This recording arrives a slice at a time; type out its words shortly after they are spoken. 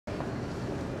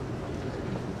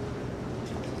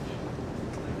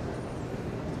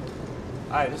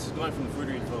Hi, this is Glenn from the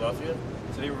Foodery in Philadelphia.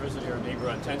 Today we're visiting our neighbor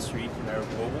on 10th Street, Maru.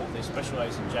 They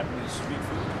specialize in Japanese street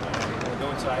food. We'll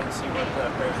go inside and see what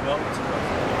pairs well.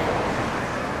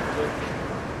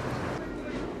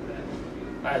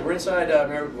 Alright, we're inside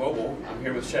Maru Global. I'm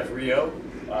here with Chef Rio.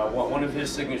 One of his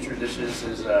signature dishes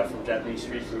is from Japanese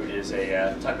street food is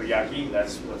a takoyaki.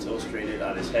 That's what's illustrated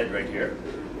on his head right here.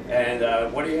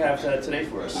 And what do you have today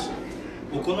for us?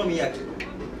 Okonomiyaki.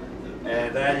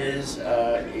 And that is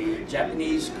a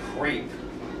Japanese crepe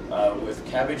with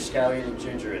cabbage, scallion, and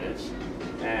ginger in it.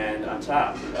 And on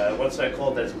top, what's that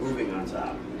called that's moving on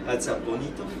top? It's a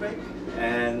bonito flake,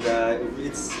 and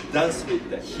it's dance with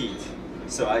the heat.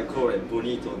 So I call it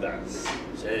bonito dance.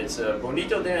 So it's a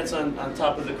bonito dance on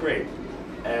top of the crepe.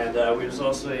 And there's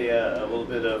also a little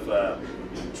bit of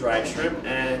dried shrimp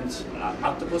and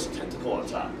octopus tentacle on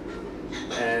top.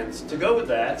 And to go with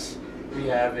that, we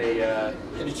have a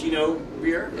Hitachino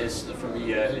beer. It's from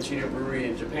the Hitachino brewery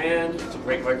in Japan. It's a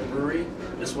great microbrewery.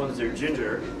 This one's their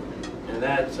ginger, and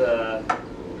that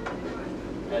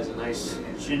has a nice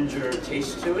ginger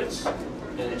taste to it,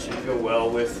 and it should go well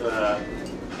with the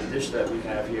dish that we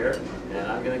have here. And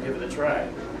I'm going to give it a try.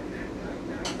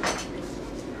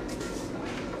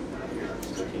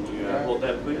 So can you hold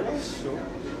that, please? Sure.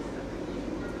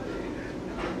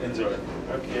 Enjoy.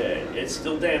 Okay, it's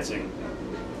still dancing.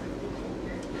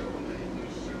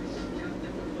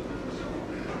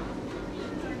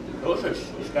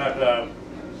 Delicious. It's got,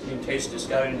 you can taste the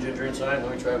scallion and ginger inside.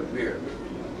 Let me try it with beer.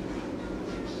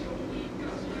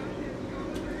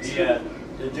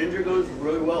 The ginger goes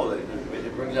really well with it.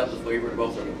 It brings out the flavor of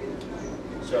both of them.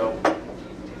 So,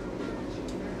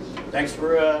 thanks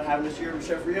for having us here with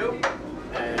Chef Rio.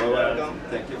 And, You're welcome.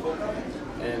 Thank you for coming.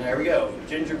 And there we go.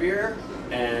 Ginger beer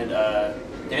and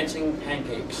dancing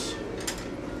pancakes.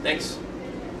 Thanks.